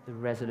in the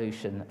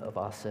resolution of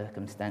our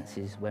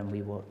circumstances when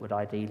we would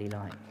ideally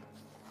like.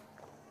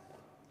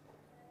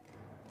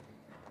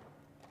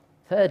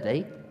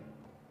 Thirdly,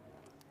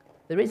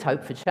 there is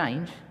hope for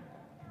change.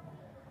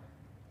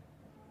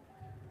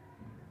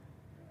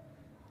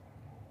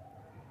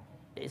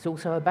 It's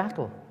also a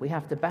battle. We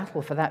have to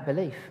battle for that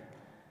belief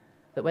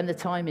that when the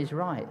time is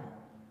right,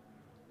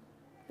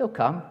 He'll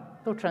come,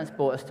 He'll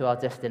transport us to our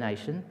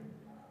destination.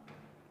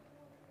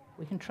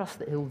 We can trust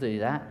that He'll do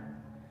that.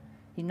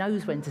 He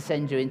knows when to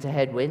send you into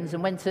headwinds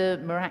and when to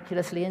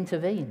miraculously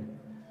intervene.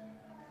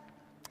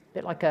 A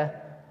bit like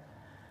a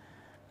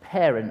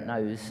parent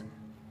knows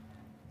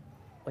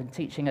when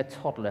teaching a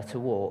toddler to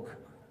walk.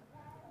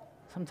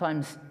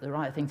 Sometimes the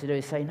right thing to do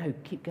is say, no,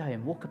 keep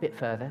going, walk a bit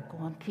further. Go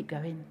on, keep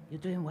going. You're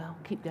doing well,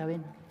 keep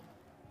going.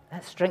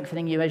 That's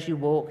strengthening you as you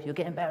walk. You're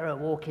getting better at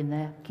walking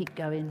there. Keep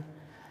going.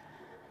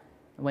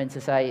 And when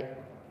to say,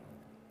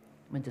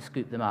 when to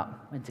scoop them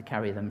up, when to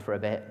carry them for a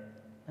bit,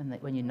 and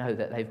when you know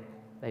that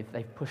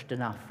they've pushed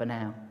enough for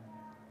now.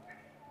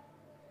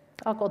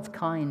 Our God's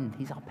kind.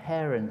 He's our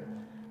parent.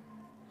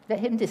 Let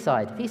Him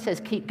decide. If He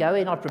says, keep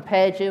going, I've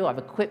prepared you, I've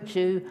equipped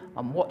you,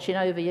 I'm watching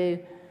over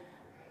you,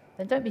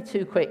 then don't be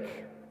too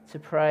quick to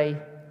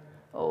pray,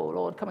 oh,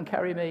 Lord, come and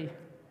carry me.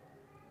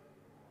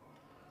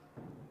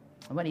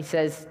 And when He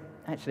says,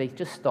 actually,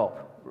 just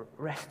stop,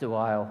 rest a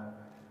while,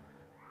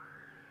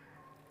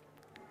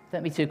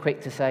 don't be too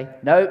quick to say,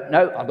 no,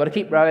 I've got to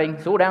keep rowing,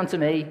 it's all down to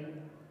me,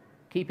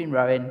 keep him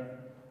rowing,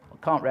 I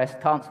can't rest,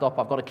 can't stop,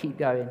 I've got to keep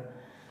going.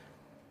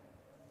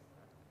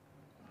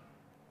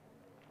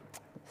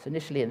 So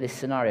initially in this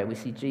scenario, we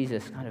see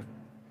Jesus kind of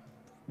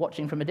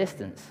watching from a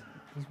distance.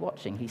 He's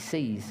watching, He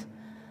sees.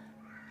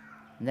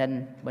 And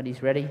then when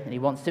He's ready and He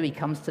wants to, He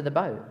comes to the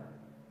boat.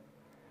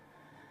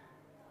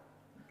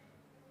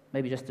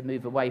 Maybe just to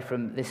move away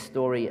from this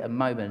story a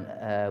moment,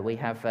 we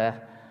don't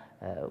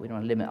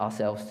want to limit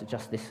ourselves to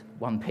just this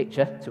one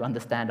picture to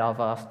understand our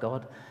vast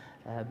God.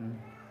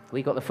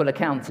 We got the full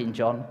account in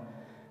John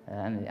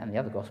and the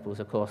other Gospels,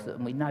 of course,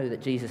 and we know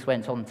that Jesus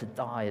went on to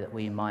die that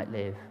we might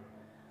live.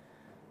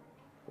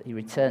 That He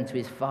returned to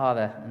His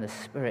Father and the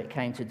Spirit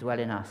came to dwell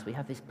in us. We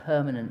have this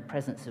permanent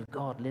presence of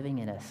God living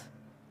in us.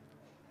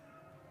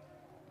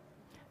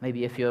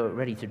 Maybe if you're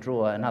ready to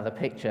draw another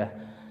picture,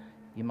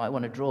 you might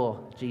want to draw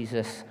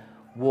Jesus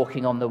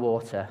walking on the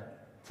water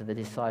to the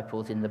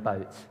disciples in the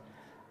boat.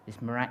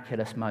 This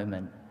miraculous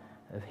moment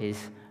of His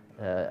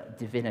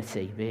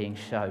divinity being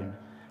shown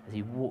as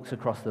He walks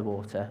across the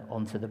water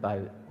onto the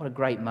boat. What a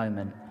great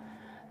moment.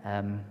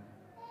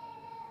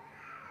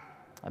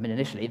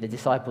 Initially the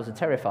disciples are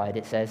terrified,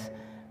 it says,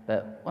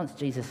 but once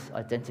Jesus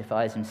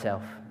identifies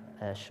Himself,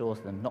 assures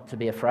them not to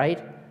be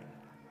afraid,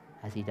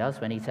 as He does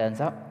when He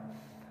turns up.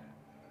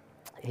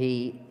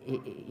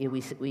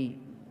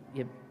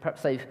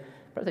 Perhaps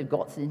they've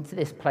got into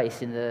this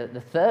place in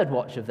the third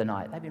watch of the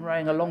night. They've been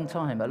rowing a long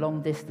time, a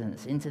long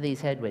distance into these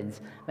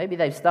headwinds. Maybe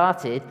they've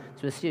started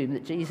to assume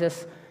that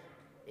Jesus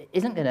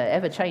isn't going to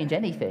ever change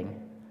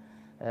anything,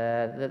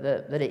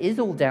 that it is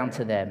all down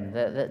to them,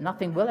 that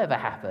nothing will ever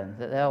happen,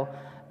 that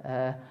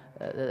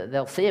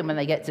they'll see Him when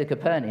they get to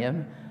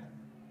Capernaum,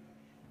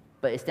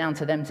 but it's down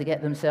to them to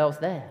get themselves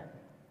there.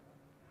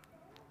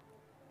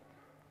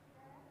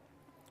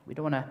 We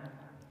don't want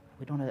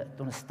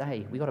to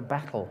stay. We've got to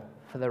battle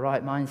for the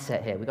right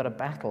mindset here. We've got to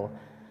battle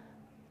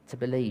to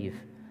believe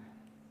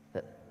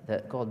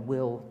that God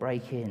will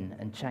break in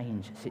and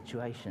change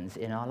situations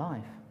in our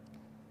life.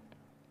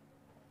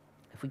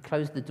 If we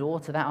close the door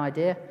to that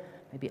idea,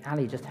 maybe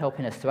Ali just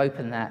helping us to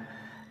open that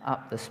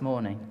up this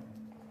morning,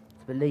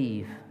 to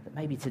believe that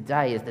maybe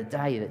today is the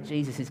day that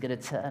Jesus is going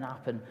to turn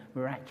up and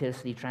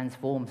miraculously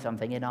transform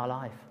something in our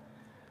life.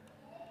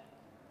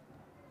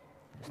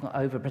 Let's not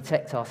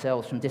overprotect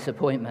ourselves from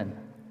disappointment.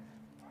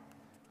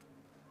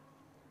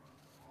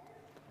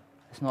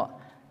 It's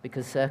not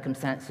because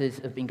circumstances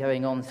have been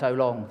going on so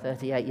long,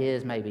 38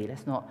 years maybe.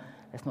 Let's not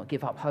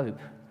give up hope.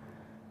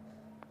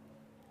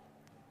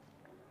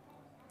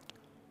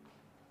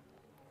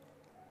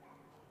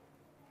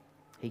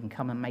 He can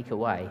come and make a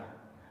way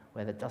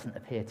where there doesn't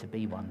appear to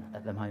be one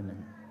at the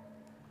moment.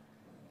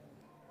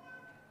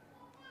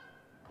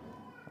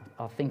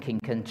 Our thinking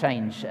can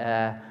change.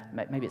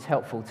 Maybe it's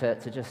helpful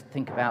to just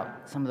think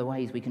about some of the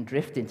ways we can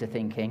drift into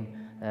thinking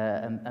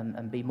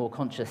and be more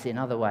conscious in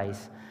other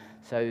ways.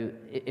 So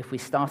if we're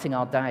starting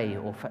our day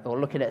or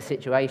looking at a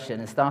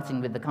situation and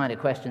starting with the kind of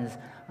questions,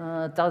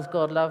 does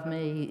God love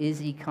me? Is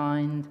He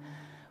kind?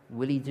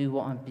 Will He do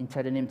what I've been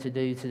telling Him to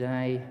do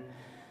today?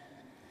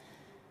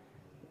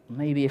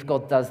 Maybe if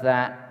God does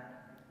that,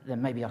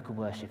 then maybe I could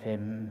worship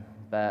Him,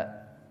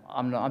 but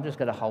I'm just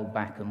going to hold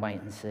back and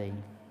wait and see.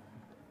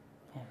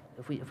 Yeah,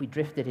 if we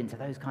drifted into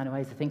those kind of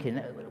ways of thinking,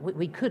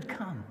 we could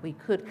come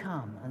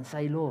and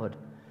say, Lord,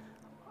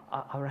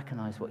 I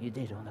recognize what you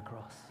did on the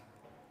cross.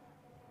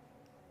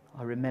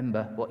 I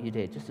remember what you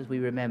did, just as we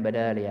remembered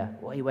earlier,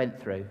 what He went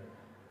through,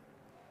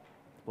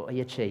 what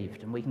He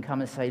achieved. And we can come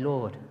and say,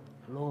 Lord,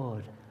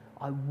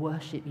 I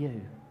worship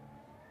you.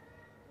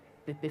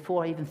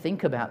 Before I even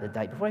think about the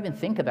day, before I even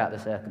think about the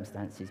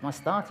circumstances, my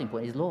starting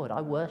point is, Lord,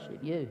 I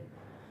worship you.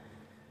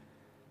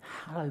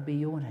 Hallowed be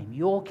your name.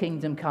 Your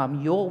kingdom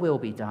come, your will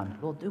be done.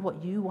 Lord, do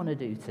what you want to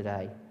do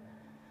today.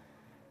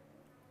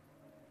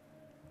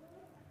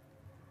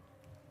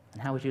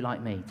 And how would you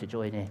like me to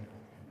join in?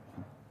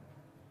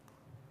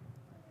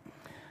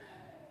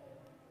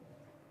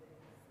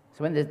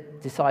 So when the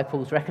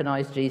disciples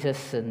recognized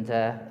Jesus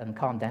and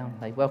calmed down,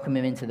 they welcome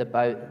him into the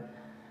boat.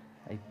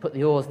 They put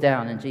the oars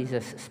down and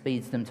Jesus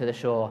speeds them to the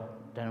shore.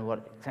 Don't know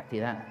what exactly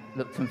that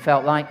looked and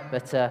felt like,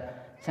 but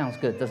sounds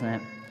good, doesn't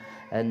it?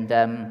 And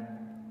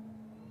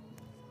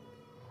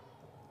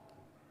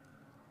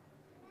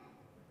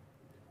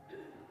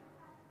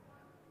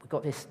we've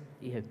got this,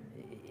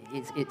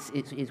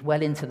 it's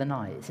well into the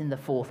night. It's in the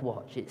fourth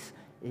watch.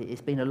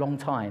 It's been a long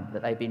time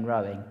that they've been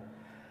rowing.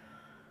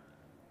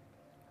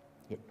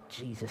 Yet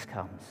Jesus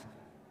comes.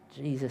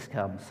 Jesus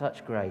comes.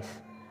 Such grace.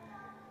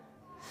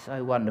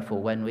 So wonderful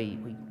when we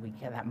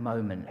get that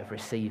moment of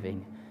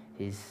receiving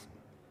his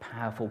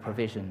powerful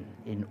provision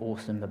in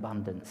awesome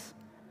abundance.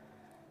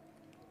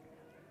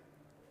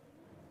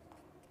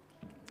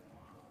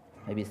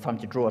 Maybe it's time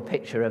to draw a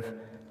picture of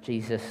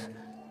Jesus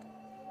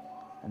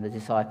and the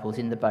disciples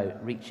in the boat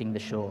reaching the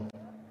shore.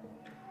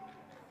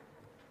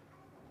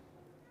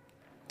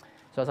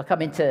 So as I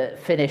come in to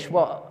finish,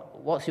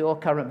 what's your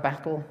current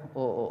battle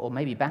or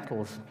maybe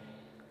battles?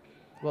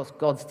 What's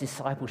God's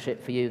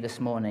discipleship for you this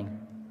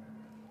morning?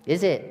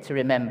 Is it to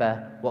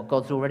remember what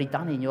God's already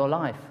done in your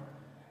life?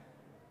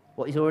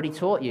 What he's already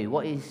taught you?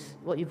 What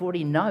you've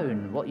already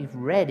known? What you've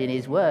read in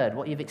his word?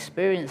 What you've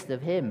experienced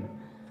of him?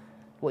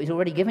 What he's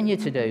already given you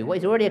to do? What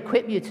he's already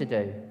equipped you to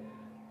do?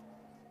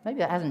 Maybe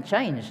that hasn't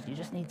changed. You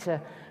just need to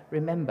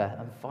remember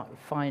and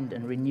find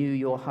and renew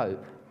your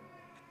hope.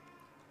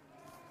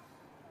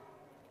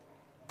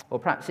 Or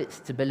perhaps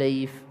it's to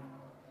believe,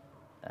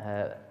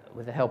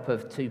 with the help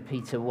of 2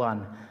 Peter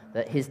 1,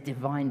 that his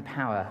divine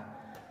power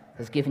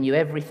has given you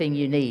everything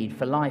you need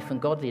for life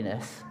and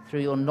godliness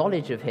through your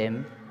knowledge of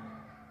him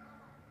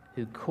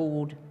who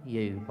called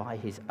you by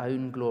his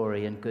own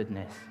glory and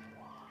goodness.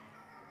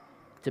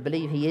 To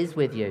believe he is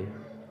with you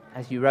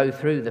as you row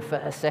through the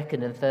first,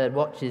 second, and third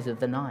watches of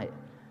the night,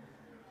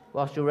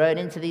 whilst you're rowing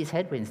into these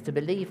headwinds, to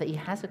believe that he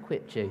has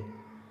equipped you,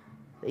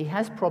 that he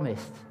has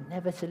promised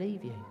never to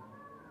leave you,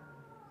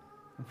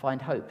 and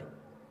find hope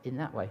in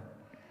that way.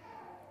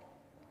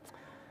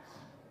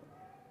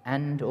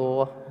 And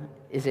or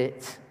is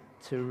it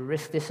to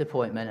risk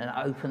disappointment and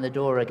open the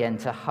door again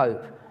to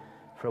hope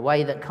for a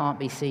way that can't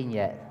be seen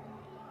yet,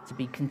 to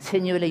be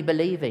continually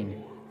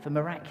believing for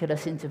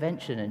miraculous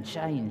intervention and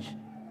change,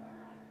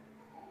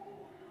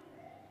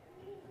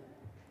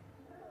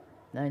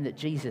 knowing that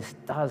Jesus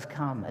does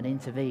come and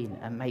intervene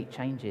and make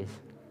changes.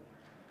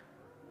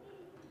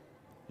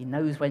 He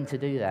knows when to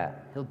do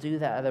that. He'll do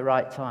that at the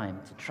right time,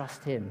 to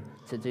trust him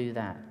to do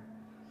that.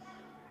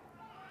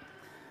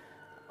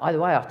 Either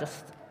way,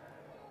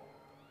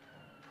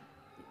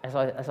 as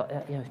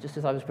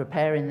I was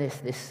preparing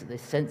this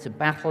sense of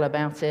battle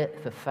about it,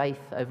 for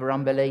faith over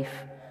unbelief,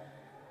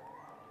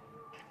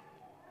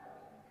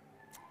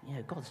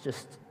 God's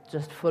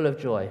just full of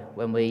joy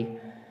when we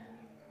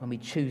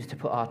choose to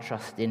put our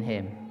trust in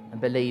him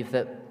and believe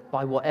that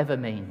by whatever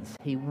means,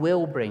 he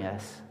will bring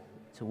us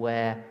to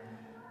where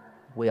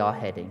we are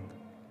heading.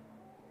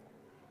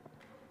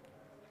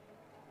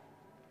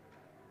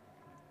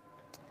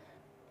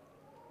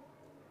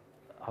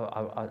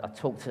 I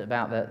talked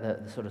about the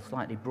sort of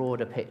slightly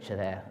broader picture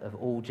there of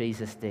all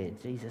Jesus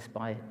did. Jesus,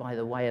 by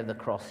the way of the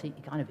cross, he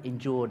kind of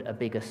endured a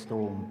bigger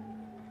storm.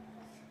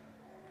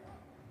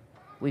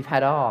 We've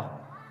had our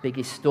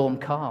biggest storm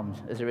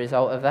calmed as a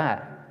result of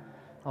that.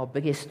 Our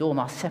biggest storm,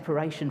 our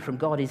separation from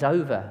God, is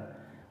over.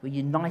 We're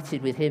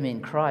united with him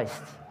in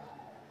Christ.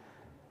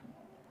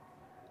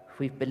 If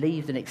we've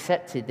believed and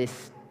accepted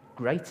this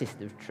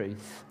greatest of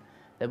truths,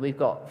 then we've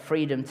got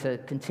freedom to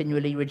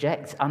continually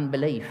reject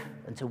unbelief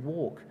and to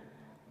walk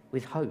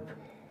with hope,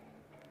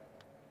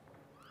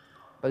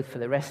 both for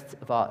the rest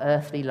of our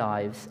earthly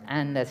lives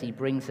and as he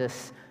brings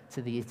us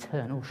to the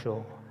eternal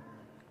shore,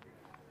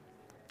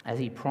 as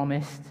he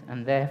promised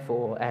and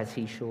therefore as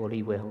he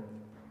surely will.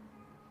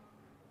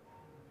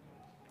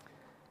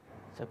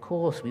 So of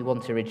course we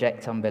want to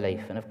reject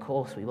unbelief, and of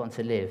course we want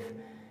to live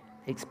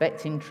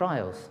expecting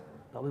trials,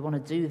 but we want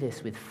to do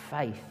this with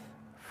faith,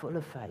 full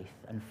of faith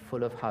and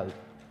full of hope.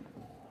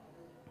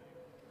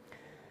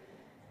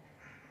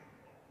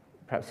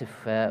 Perhaps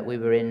if we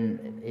were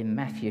in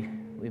Matthew,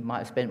 we might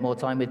have spent more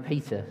time with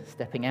Peter,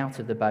 stepping out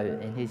of the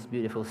boat in his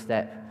beautiful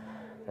step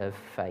of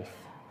faith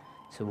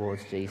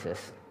towards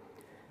Jesus.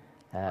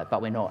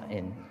 But we're not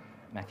in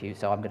Matthew,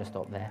 so I'm going to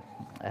stop there.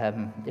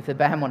 If the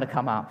band want to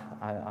come up,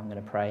 I'm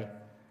going to pray.